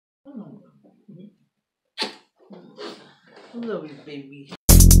Lovely baby.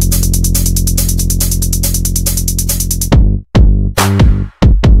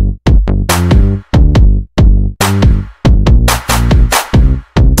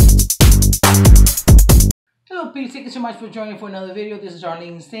 Hello, please. Thank you so much for joining for another video. This is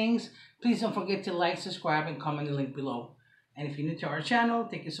ArleensThings. Please don't forget to like, subscribe, and comment the link below. And if you're new to our channel,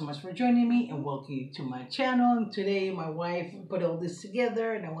 thank you so much for joining me and welcome you to my channel. And today, my wife put all this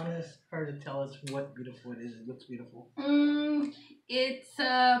together, and I want her to tell us what beautiful it is. It looks beautiful. It's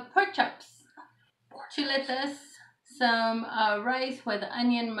pork chops, chuletas, some rice with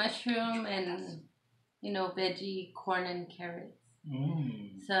onion, mushroom, and veggie, corn and carrots.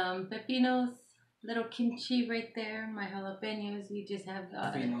 Some pepinos. Little kimchi right there, my jalapenos. You just have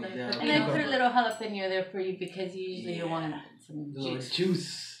and I put a little jalapeno there for you because you usually want some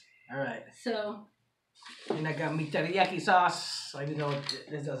juice. All right. So. And I got meat teriyaki sauce. I know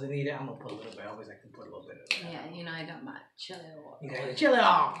this doesn't need it. I'm gonna put a little bit. I always like to put a little bit of it. Yeah, I got my chili oil. You got your chili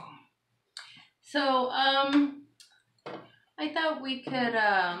oil. So I thought we could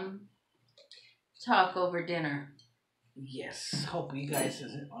talk over dinner. Yes, hope you guys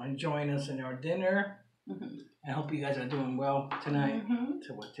are enjoying us in our dinner. I hope you guys are doing well tonight.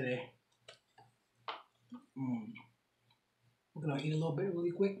 Today? We're gonna eat a little bit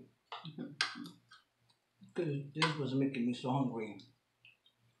really quick because this was making me so hungry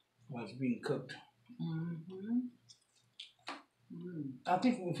while it's being cooked. I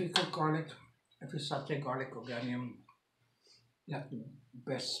think if you cook garlic, if you saute garlic or onion, you have the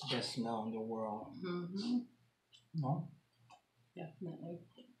best smell in the world. No? Definitely.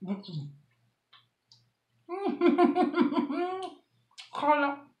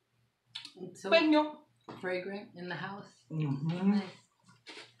 Carla. It's so fragrant in the house. Nice.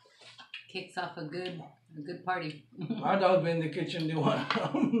 Kicks off a good party. My dog's been in the kitchen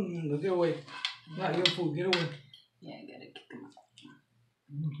doing get away. Not your food, get away. Yeah, I gotta kick him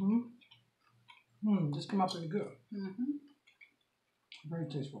out. This came out pretty good. Very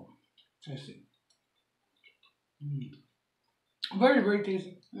tasteful. Tasty. Very, very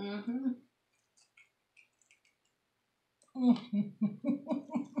tasty.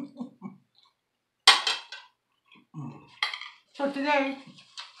 So today,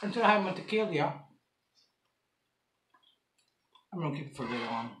 instead of having my tequila, I'm gonna keep it for later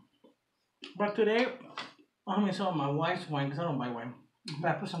on. But today, I'm having some of my wife's wine because I don't buy wine. But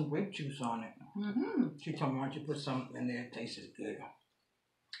I put some grape juice on it. She told me, why don't you put some in there? It tastes good.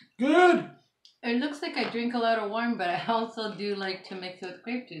 Good! It looks like I drink a lot of wine, but I also do like to mix it with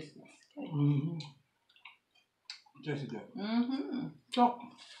grape juice. Tastes good. So,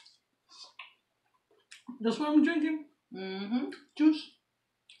 that's what I'm drinking. Juice.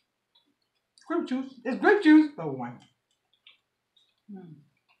 Grape juice. It's grape juice, but wine.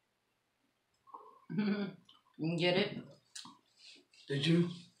 Get it? The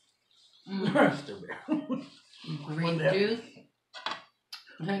juice. Still there. Grape juice?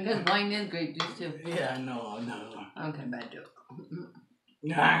 I guess wine is grape juice too. Yeah, no. Okay, bad joke.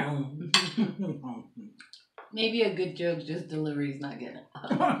 No. Maybe a good joke, just delivery's not good.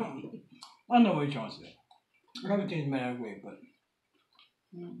 I know what you're trying to say. Everything's made out of grape, but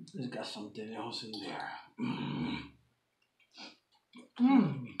it's got something else in there.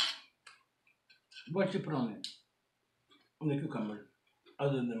 What you put on it? On the cucumber,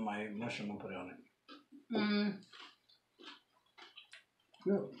 other than my mushroom I put on it.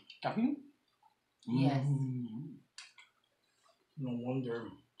 Good. Coffee? Yes. No wonder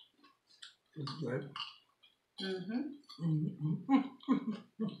it's good.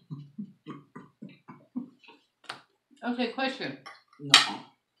 Okay, question. No.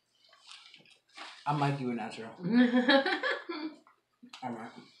 I might give an answer. I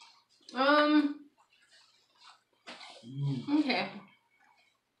might. Okay.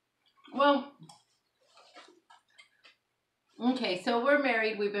 Well. Okay, so we're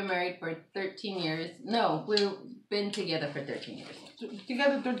married. We've been married for 13 years. No, we've been together for 13 years.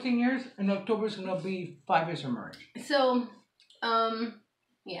 Together 13 years. In October is gonna be 5 years of marriage. So,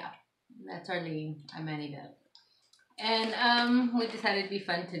 yeah, that's Arlene. I'm Annabelle. And we decided it'd be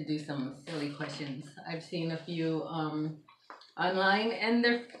fun to do some silly questions. I've seen a few online, and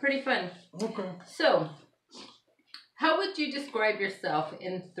they're pretty fun. Okay. So, how would you describe yourself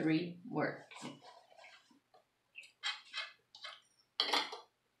in 3 words?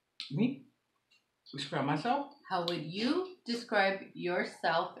 Me? Describe myself? How would you describe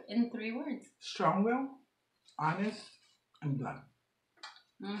yourself in 3 words? Strong-willed, honest, and blunt.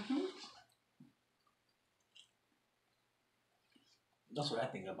 That's what I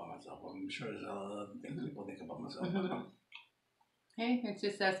think about myself. I'm sure there's other things people think about myself. Okay, it's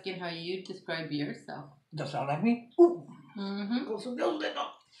just asking how you describe yourself. Does that sound like me? Ooh. Mm-hmm. So those little.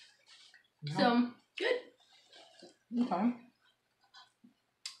 So good. Okay.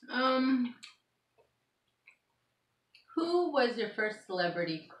 Who was your first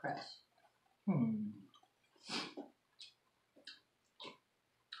celebrity crush?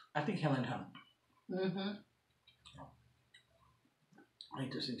 I think Helen Hunt. Mm-hmm. I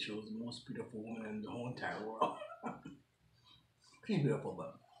just think she was the most beautiful woman in the whole entire world. She's beautiful,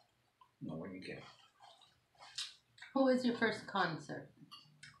 but no one you can. Who was your first concert?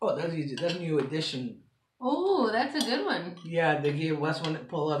 Oh, that's easy. That's New Edition. Oh, that's a good one. Yeah, they gave West one.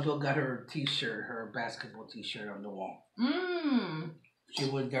 Paula Abdul got her T-shirt, her basketball T-shirt on the wall. She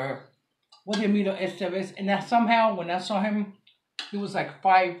was there. What did meet esta vez? And that somehow, when I saw him, he was like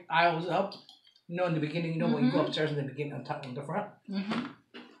 5 aisles up. You know, in the beginning, you know, when you go upstairs in the beginning, on top, on the front.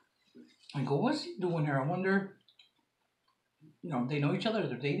 I go, what's he doing here? I wonder. You know, they know each other,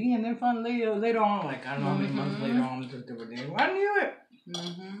 they're dating, and then finally later on, like I don't know how many months later on, they were dating. I knew it.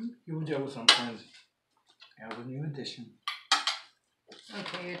 He was there with some friends. Yeah, with New Edition.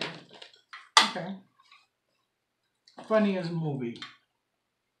 Okay, you're done. Okay. Funniest movie.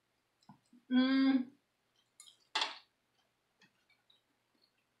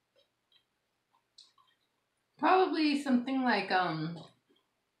 Probably something like a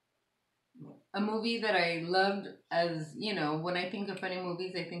movie that I loved as, you know, when I think of funny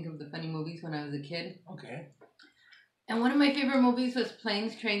movies, I think of the funny movies when I was a kid. Okay. And one of my favorite movies was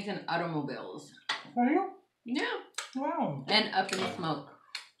Planes, Trains, and Automobiles. For you? Yeah. Wow. And Up in Smoke.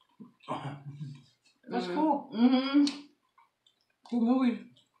 That's cool. Good movie.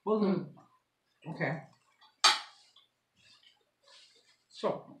 Both of them. Okay.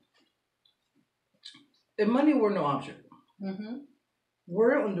 So, if money were no object,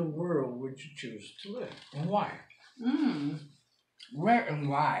 where in the world would you choose to live, and why? Where and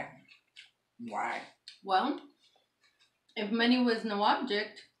why? Why? Well, if money was no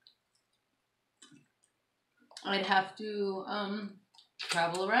object, I'd have to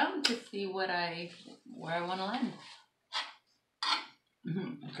travel around to see where I want to land.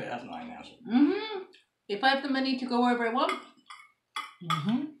 Okay, that's not an answer. If I have the money to go wherever I want,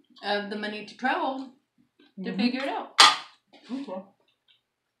 I have the money to travel to figure it out. Okay.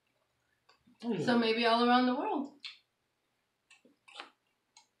 So maybe all around the world.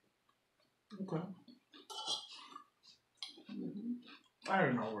 Okay. I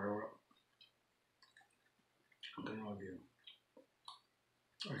don't know where we're. I don't know you.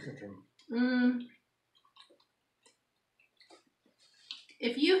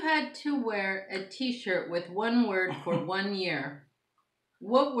 If you had to wear a t-shirt with one word for 1 year,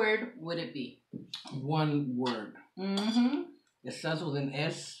 what word would it be? One word. It starts with an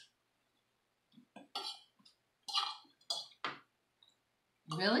S.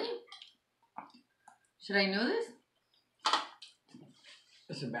 Really? Should I know this?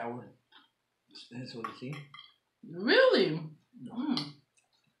 It's a bad word. That's what you see. Really?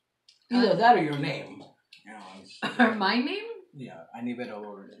 Either that or your name. You know, or my name? Yeah, I need better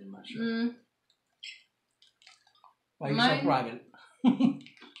words in my shirt. Why you Mine? so private? I don't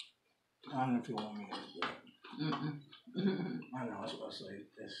know if you want me to do it. I know, that's what I say.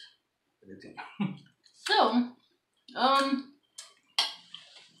 This. So,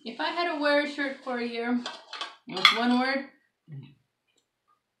 if I had to wear a shirt for a year with one word,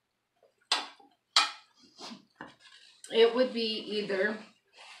 it would be either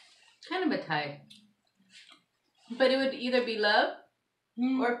kind of a tie, but it would either be love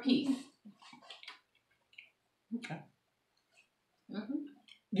or peace. Okay.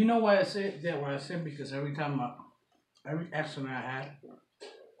 You know why I say that? What I said, because every time every accident I had,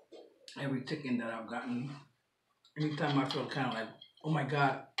 every ticking that I've gotten, anytime I feel kind of like, oh my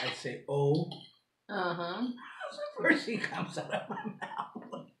God, I say, oh. That's the first thing comes out of my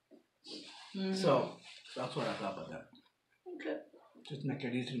mouth. So that's what I thought about that. Okay. Just make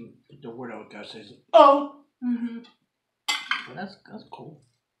it easy to put the word out there says, oh. Well, that's cool.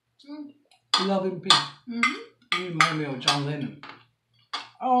 Love and peace. You remind me of John Lennon.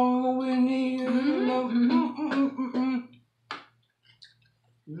 Oh, we need you.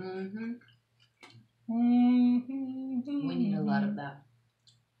 We need a lot of that.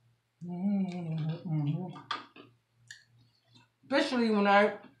 Especially when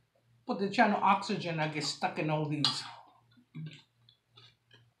I put the channel Oxygen, I get stuck in all these.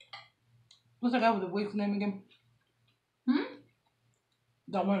 What's that guy with the wig's name again?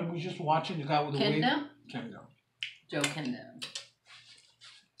 That one we just watching, the guy with the wig. Kendo. Joe Kendo.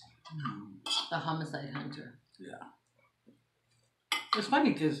 The homicide hunter. Yeah. It's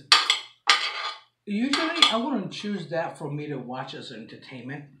funny because usually I wouldn't choose that for me to watch as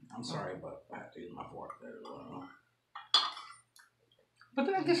entertainment. I'm sorry, but I have to use my fork. But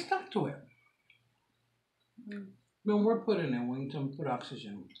then I get stuck to it. When we're putting it, we need to put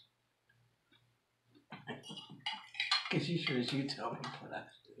oxygen. Because you sure as you tell me to put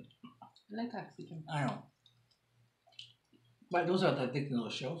oxygen. I like oxygen. I know. But those are the addicting little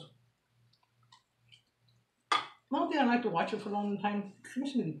shows. One thing I like to watch it for a long time. It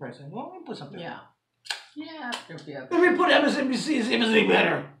makes me depressing. Well, let me put something. Yeah. Yeah, after yeah. Let me put MSNBC, see if it's any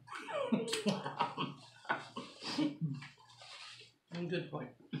better. Good point.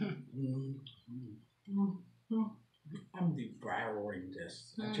 I'm devouring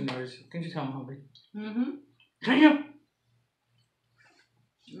this. Don't you notice? Can you tell I'm hungry? Can you?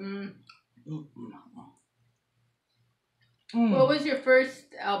 What was your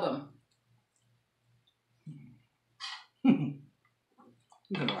first album? You're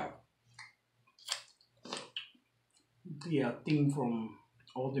gonna laugh. The theme from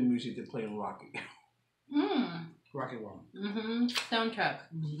all the music they play in Rocky. Rocky One. Soundtrack.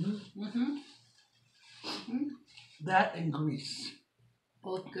 That and Grease.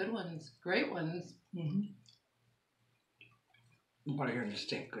 Both good ones. Great ones. I'm probably hearing this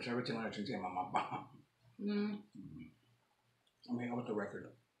tape because everything I listen to my mom. I'm hanging out with the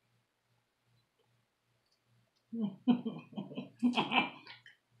record.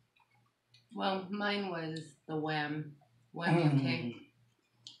 Well, mine was the Wham. Wham UK.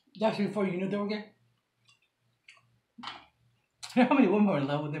 That's before you knew they were gay? You know how many women were in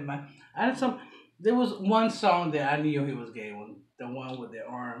love with him, man? I had some. There was one song that I knew he was gay. The one with the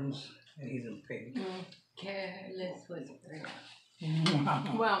arms, and he's in pink. Careless Whisper.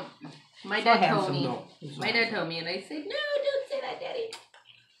 Well, my dad told me. My dad told me, and I said, "No, don't say that, Daddy."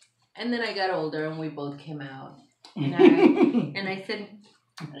 And then I got older, and we both came out, and I said,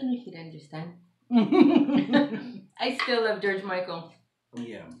 "I don't know if you'd understand." I still love George Michael.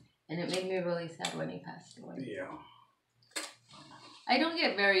 Yeah. And it made me really sad when he passed away. Yeah. I don't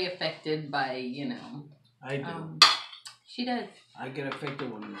get very affected by, I do. She does. I get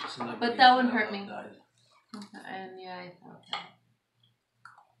affected when celebrities. But that one hurt me. Died. And yeah, I felt that.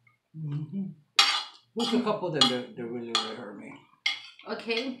 What's a couple that really hurt me?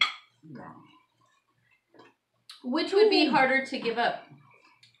 Okay. No. Which would be harder to give up?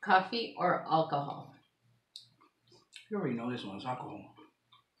 Coffee or alcohol? You already know this one's alcohol.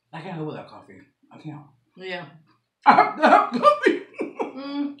 I can't live without coffee. I can't. Yeah. I have to have coffee.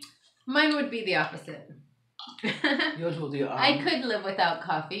 Mine would be the opposite. Yours will be. I could live without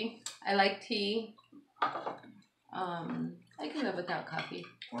coffee. I like tea. I can live without coffee.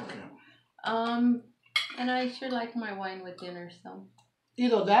 Okay. And I sure like my wine with dinner, so.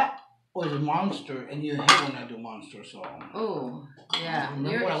 Either that or the Monster, and you hate when I do Monster song. Oh, yeah.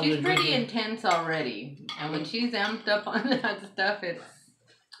 She's pretty intense already. And when she's amped up on that stuff, it's...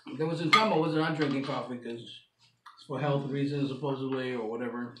 There was a time I was not drinking coffee because it's for health reasons, supposedly, or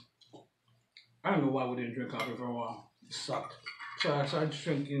whatever. I don't know why we didn't drink coffee for a while. It sucked. So I started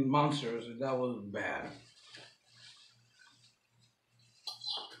drinking Monsters, and that was bad.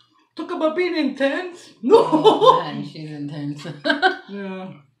 Talk about being intense? No! Oh, man, she's intense.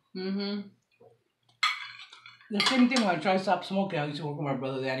 Yeah. The same thing when I tried to stop smoking. I used to work with my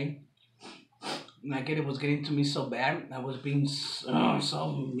brother Danny. And it was getting to me so bad. I was being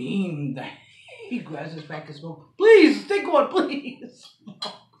so mean that he grabs his pack and smoke. Please, take one, please.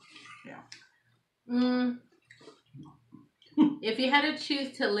 Yeah. If you had to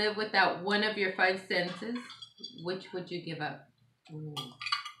choose to live without one of your 5 senses, which would you give up?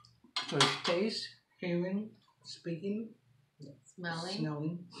 So it's taste, hearing, speaking,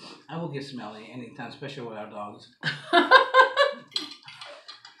 smelling. I will get smelling anytime, especially with our dogs.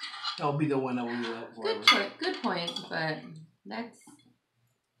 I'll be the one that will do that forever. Good point, but that's...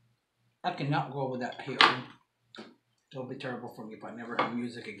 I cannot go without hearing. It'll be terrible for me if I never hear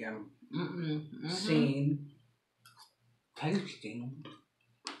music again. Seeing, tasting,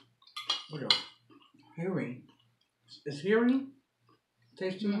 what else? Hearing. Is hearing,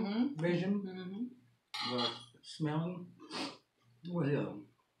 tasting, vision, smelling? What is the other one?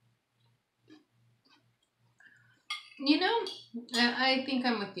 I think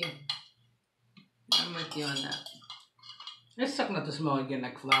I'm with you. I'm with you on that. It's sucking not to smell again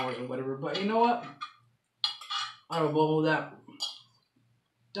like flowers or whatever, but you know what? Out of all of that,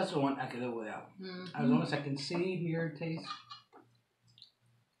 that's the one I can live without. As long as I can see, hear, taste.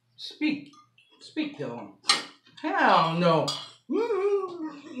 Speak the other one. Hell no.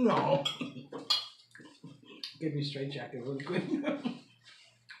 No. Give me a straight jacket really quick.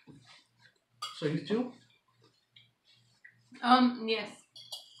 So you too? Yes.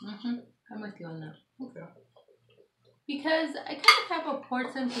 I'm with you on that. Okay. Because I kind of have a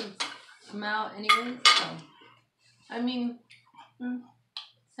poor sense of smell anyway, so. I mean,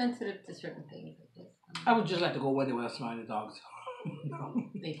 sensitive to certain things. I would just like to go one day without smelling the dogs.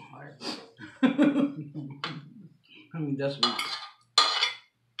 They hard. I mean, that's weird.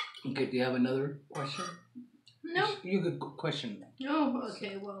 Okay, do you have another question? No. You could question. Oh,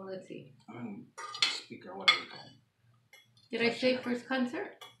 okay. Well, let's see. Speaker, whatever you call it. Did I say first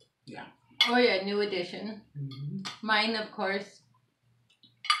concert? Yeah. Oh, yeah. New edition. Mm-hmm. Mine, of course.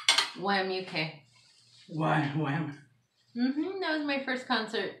 Wham UK. Wham. That was my first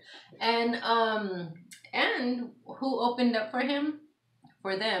concert. And who opened up for them?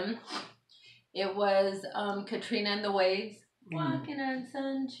 It was Katrina and the Waves. Walking on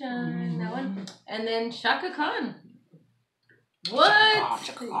sunshine. That one. And then Shaka Khan. What?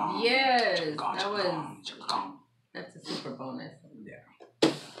 Chaka Khan. Yes. Chaka Khan. That's a super bonus.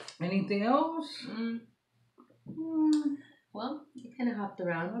 Yeah. Anything else? Well, you kind of hopped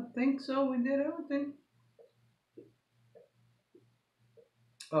around. I think so. We did everything.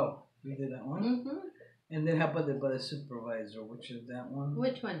 Oh, we did that one. And then how about the supervisor? Which is that one?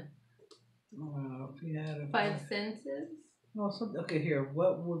 Which one? If you had a Five senses. No, okay. Here,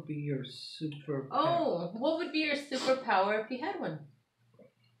 what would be your super? Oh, what would be your superpower if you had one?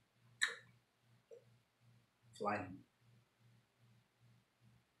 Flying.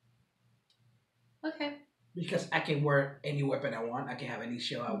 Okay. Because I can wear any weapon I want. I can have any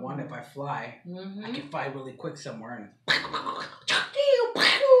shell I want. If I fly, I can fly really quick somewhere and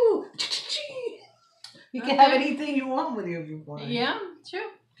you can have anything you want with you if you fly. Yeah, true.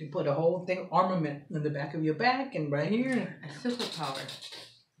 You can put a whole thing armament in the back of your back and right here. A superpower.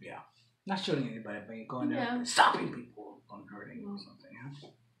 Yeah. Not shooting anybody, but you're going there Yeah. stopping people from hurting or something. Yeah?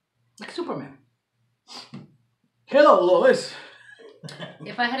 Like Superman. Hello, Lois.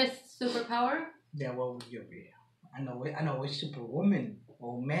 If I had a superpower? Yeah, what would you be? I know which Superwoman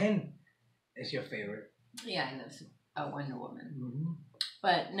or man is your favorite. Yeah, I know a Wonder Woman.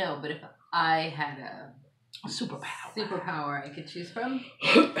 But no, but if I had a superpower I could choose from,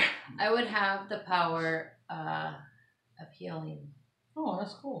 I would have the power of healing. Oh,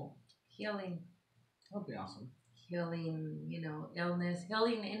 that's cool. Healing. That'd be awesome. Healing, illness,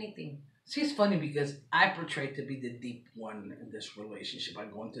 healing anything. See, it's funny because I portrayed to be the deep one in this relationship. I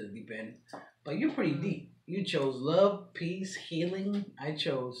go into the deep end. But you're pretty deep. You chose love, peace, healing. I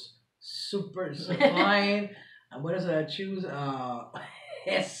chose super flying. And what else did I choose?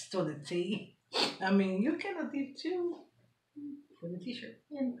 S to the T. I mean, you're kind of deep too. For the t-shirt.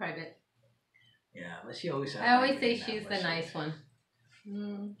 In private. Yeah, but she always has. I always say she's the nice one.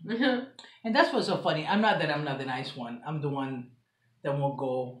 And that's what's so funny. I'm not the nice one. I'm the one that won't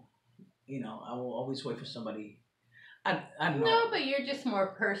go. I will always wait for somebody. I don't know. No, but you're just more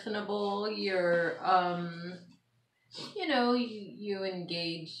personable. You're, you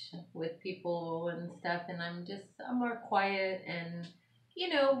engage with people and stuff, and I'm more quiet, and,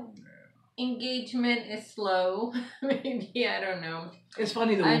 engagement is slow. Maybe, I don't know. It's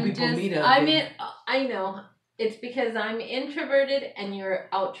funny that when people meet us. I know. It's because I'm introverted and you're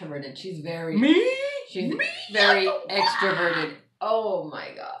outroverted. She's very extroverted. Oh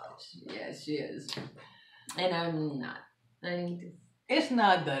my gosh. Yes, she is. And I'm not. It's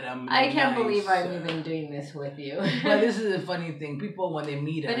not that I can't believe I'm even doing this with you. But this is a funny thing. People, when they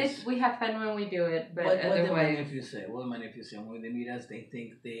meet us... But we have fun when we do it. But what otherwise... my nephew say? When they meet us, they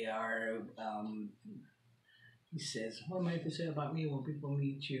think they are... he says, what my nephew say about me? When people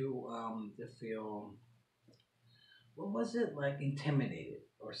meet you, they feel... What was it? Like intimidated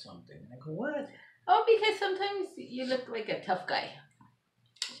or something. I go, what? Oh, because sometimes you look like a tough guy.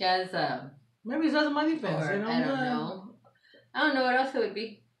 She has maybe it's not my defense. I don't know. I don't know what else it would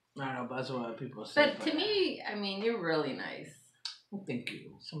be. I don't know, but that's what people say. But to me, I mean, you're really nice. Well, thank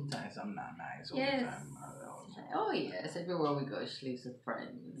you. Sometimes I'm not nice all yes. the time. Oh, yes. Everywhere we go, she leaves with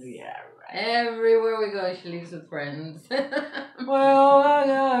friends. Yeah, right. Everywhere we go, she leaves with friends. Well, I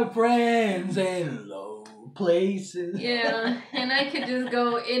got friends in low places. Yeah, and I could just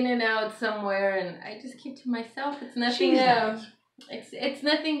go in and out somewhere, and I just keep to myself. It's nothing. Nice. It's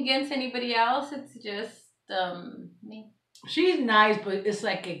nothing against anybody else. It's just me. She's nice, but it's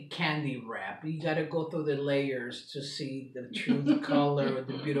like a candy wrap. You gotta go through the layers to see the true color,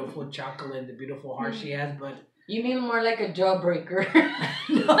 the beautiful chocolate, the beautiful heart she has. But you mean more like a jawbreaker?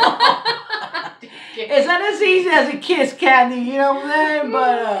 It's not as easy as a kiss candy, you know what I'm saying?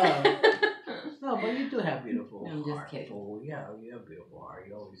 But no, but you do have beautiful heart. I'm just kidding. Yeah, you have beautiful heart.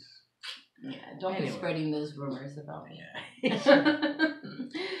 You always. Yeah, don't be spreading those rumors about me. Yeah.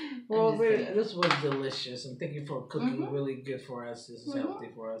 Well, this was delicious, and thank you for cooking really good for us. This is healthy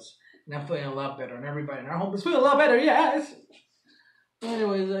for us, and I'm feeling a lot better, and everybody in our home is feeling a lot better. Yes.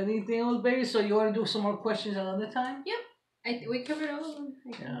 Anyways, anything else, baby? So you want to do some more questions another time? Yep. We covered all of them.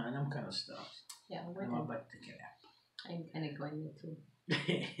 Yeah, and I'm kind of stuffed. Yeah, I'm about to get out. I'm kind of going to too.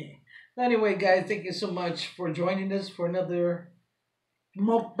 Anyway, guys, thank you so much for joining us for another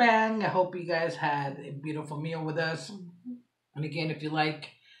mukbang. I hope you guys had a beautiful meal with us. And again, if you like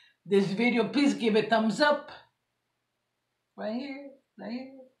this video, please give it a thumbs up. Right here, right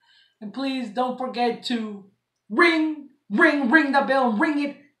here. And please don't forget to ring the bell,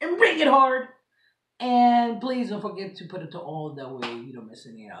 ring it hard. And please don't forget to put it to all, that way you don't miss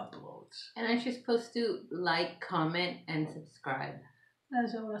any uploads. And aren't you supposed to like, comment, and subscribe?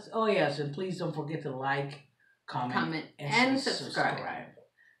 That's all. Oh yes, and please don't forget to like, comment and subscribe.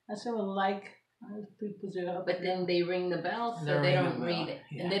 That's all. Like, but then they ring the bell so they don't read it,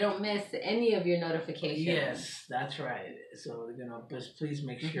 and they don't miss any of your notifications. Yes, that's right. So just please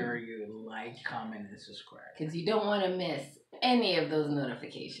make sure you like, comment, and subscribe, because you don't want to miss any of those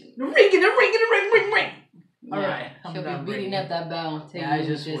notifications. Ring. All right, she'll be beating up that bell until you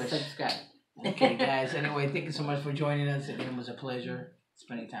just subscribe. Okay, guys. Anyway, thank you so much for joining us. Again, it was a pleasure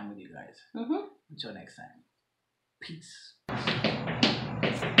spending time with you guys. Until next time, peace.